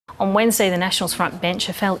On Wednesday, the Nationals front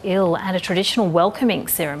bencher fell ill at a traditional welcoming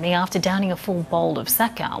ceremony after downing a full bowl of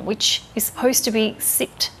sake, which is supposed to be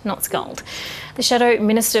sipped, not sculled. The Shadow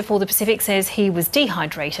Minister for the Pacific says he was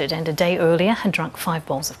dehydrated and a day earlier had drunk 5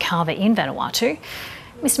 bowls of Kava in Vanuatu.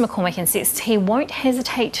 Mr McCormack insists he won't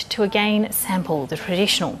hesitate to again sample the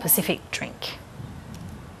traditional Pacific drink.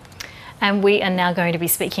 And we are now going to be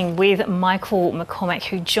speaking with Michael McCormack,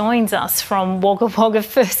 who joins us from Wagga Wagga.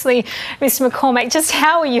 Firstly, Mr McCormack, just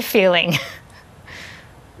how are you feeling?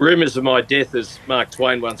 Rumours of my death, as Mark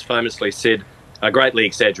Twain once famously said, are greatly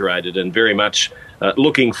exaggerated, and very much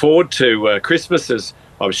looking forward to Christmas, as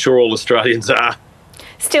I'm sure all Australians are.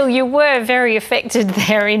 Still, you were very affected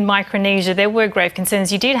there in Micronesia. There were grave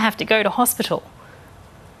concerns. You did have to go to hospital.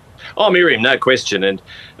 Oh, Miriam, no question. And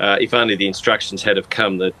if only the instructions had have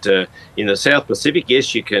come that in the South Pacific,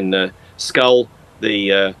 yes, you can scull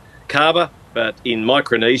the Kava, but in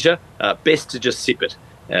Micronesia, best to just sip it.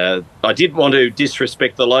 I didn't want to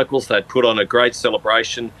disrespect the locals. They'd put on a great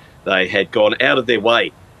celebration. They had gone out of their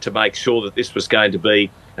way to make sure that this was going to be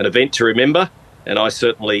an event to remember, and I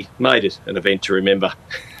certainly made it an event to remember.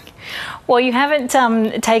 Well, you haven't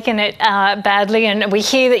taken it badly, and we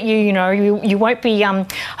hear that you won't be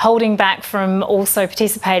holding back from also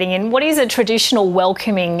participating in what is a traditional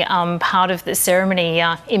welcoming part of the ceremony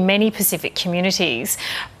in many Pacific communities.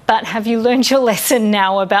 But have you learned your lesson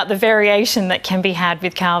now about the variation that can be had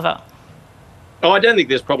with Kava? Oh, I don't think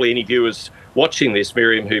there's probably any viewers watching this,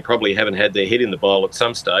 Miriam, who probably haven't had their head in the bowl at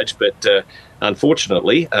some stage, but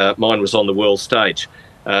unfortunately, mine was on the world stage.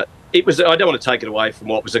 It was, I don't want to take it away from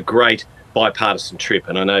what was a great bipartisan trip,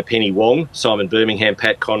 and I know Penny Wong, Simon Birmingham,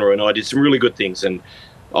 Pat Conroy and I did some really good things, and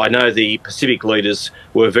I know the Pacific leaders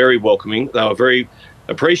were very welcoming. They were very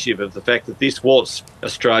appreciative of the fact that this was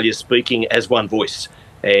Australia speaking as one voice,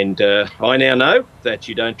 and I now know that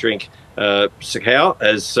you don't drink sakau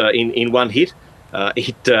as in one hit.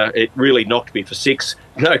 It really knocked me for 6,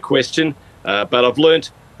 no question, but I've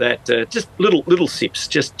learnt that just little sips,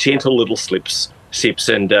 just gentle little sips,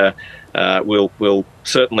 and we'll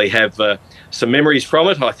certainly have some memories from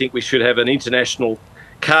it. I think we should have an International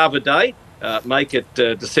Kava Day, make it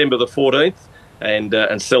December the 14th,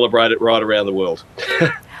 and celebrate it right around the world.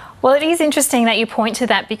 Well, it is interesting that you point to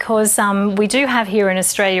that, because we do have here in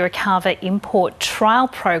Australia a Kava import trial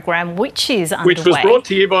program, which is underway. Which was brought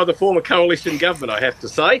to you by the former coalition government, I have to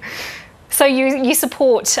say. So you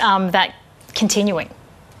support that continuing?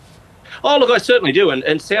 Oh, look, I certainly do,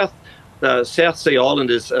 and South Sea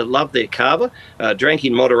Islanders love their Kava, drank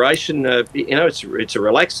in moderation. It's a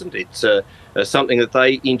relaxant. It's something that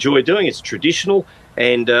they enjoy doing. It's traditional,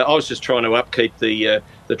 and I was just trying to upkeep the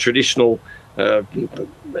traditional.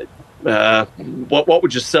 What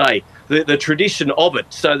would you say? The tradition of it,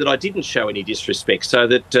 so that I didn't show any disrespect, so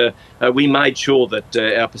that we made sure that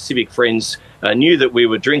our Pacific friends knew that we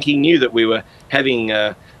were drinking, knew that we were having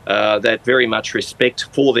that very much respect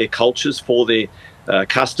for their cultures, for their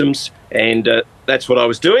customs, and that's what I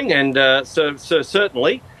was doing, and so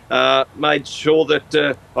certainly made sure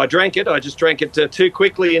that I drank it. I just drank it too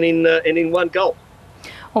quickly and in one gulp.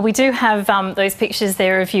 Well, we do have those pictures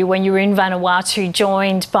there of you when you were in Vanuatu,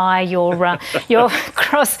 joined by your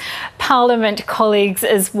cross-parliament colleagues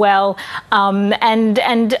as well. And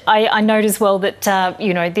I note as well that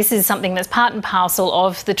this is something that's part and parcel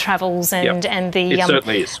of the travels and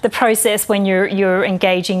the process when you're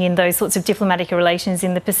engaging in those sorts of diplomatic relations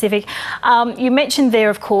in the Pacific. You mentioned there,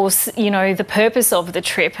 of course, the purpose of the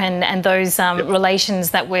trip and those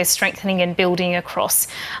relations that we're strengthening and building across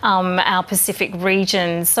our Pacific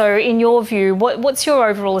region. So in your view, what's your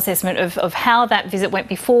overall assessment of how that visit went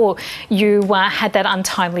before you had that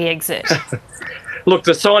untimely exit? Look,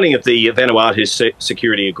 the signing of the Vanuatu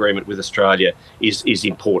security agreement with Australia is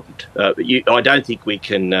important. I don't think we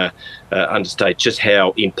can understate just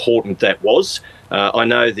how important that was. I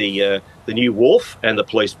know the new wharf and the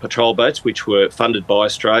police patrol boats, which were funded by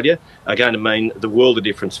Australia, are going to mean the world of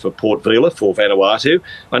difference for Port Vila, for Vanuatu.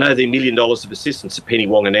 I know the $1 million of assistance that Penny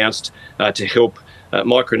Wong announced to help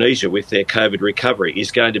Micronesia with their COVID recovery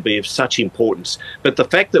is going to be of such importance. But the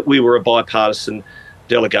fact that we were a bipartisan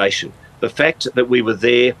delegation, the fact that we were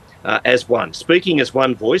there as one, speaking as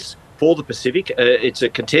one voice for the Pacific, it's a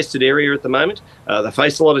contested area at the moment. They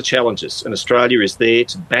face a lot of challenges, and Australia is there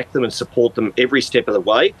to back them and support them every step of the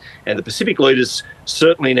way. And the Pacific leaders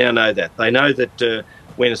certainly now know that. They know that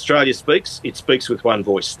when Australia speaks, it speaks with one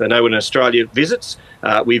voice. They know when Australia visits,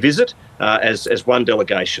 we visit as one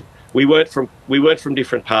delegation. We weren't from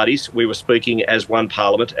different parties. We were speaking as one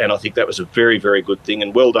parliament, and I think that was a very, very good thing.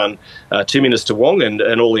 And well done to Minister Wong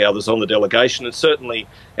and all the others on the delegation, and certainly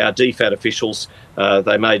our DFAT officials.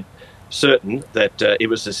 They made certain that it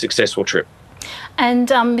was a successful trip. And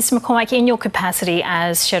Mr McCormack, in your capacity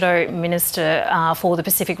as Shadow Minister for the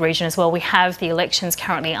Pacific region as well, we have the elections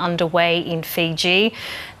currently underway in Fiji.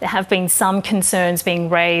 There have been some concerns being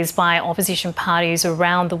raised by opposition parties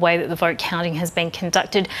around the way that the vote counting has been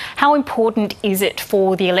conducted. How important is it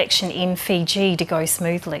for the election in Fiji to go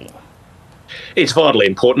smoothly? It's vitally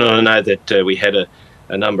important, and I know that we had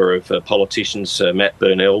a number of politicians, Matt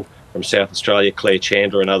Burnell from South Australia, Claire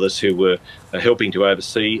Chandler and others who were helping to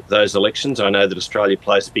oversee those elections. I know that Australia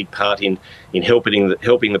plays a big part in helping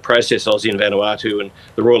the process. I was in Vanuatu, and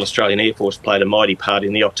the Royal Australian Air Force played a mighty part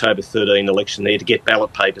in the October 13 election there to get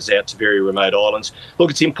ballot papers out to very remote islands.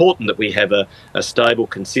 Look, it's important that we have a stable,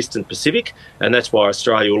 consistent Pacific, and that's why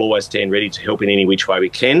Australia will always stand ready to help in any which way we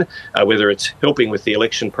can, whether it's helping with the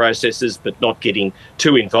election processes but not getting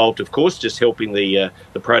too involved, of course, just helping the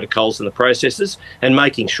protocols and the processes, and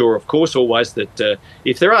making sure, of course, always that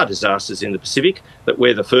if there are disasters in the Pacific, that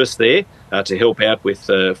we're the first there to help out with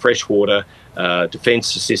fresh water,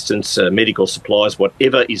 defence assistance, medical supplies,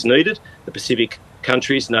 whatever is needed. The Pacific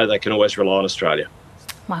countries know they can always rely on Australia.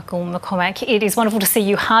 Michael McCormack, it is wonderful to see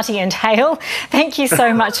you hearty and hale. Thank you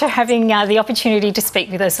so much for having the opportunity to speak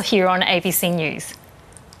with us here on ABC News.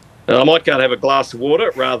 I might go and have a glass of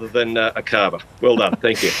water rather than a Kava. Well done,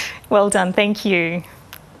 thank you. Well done, thank you.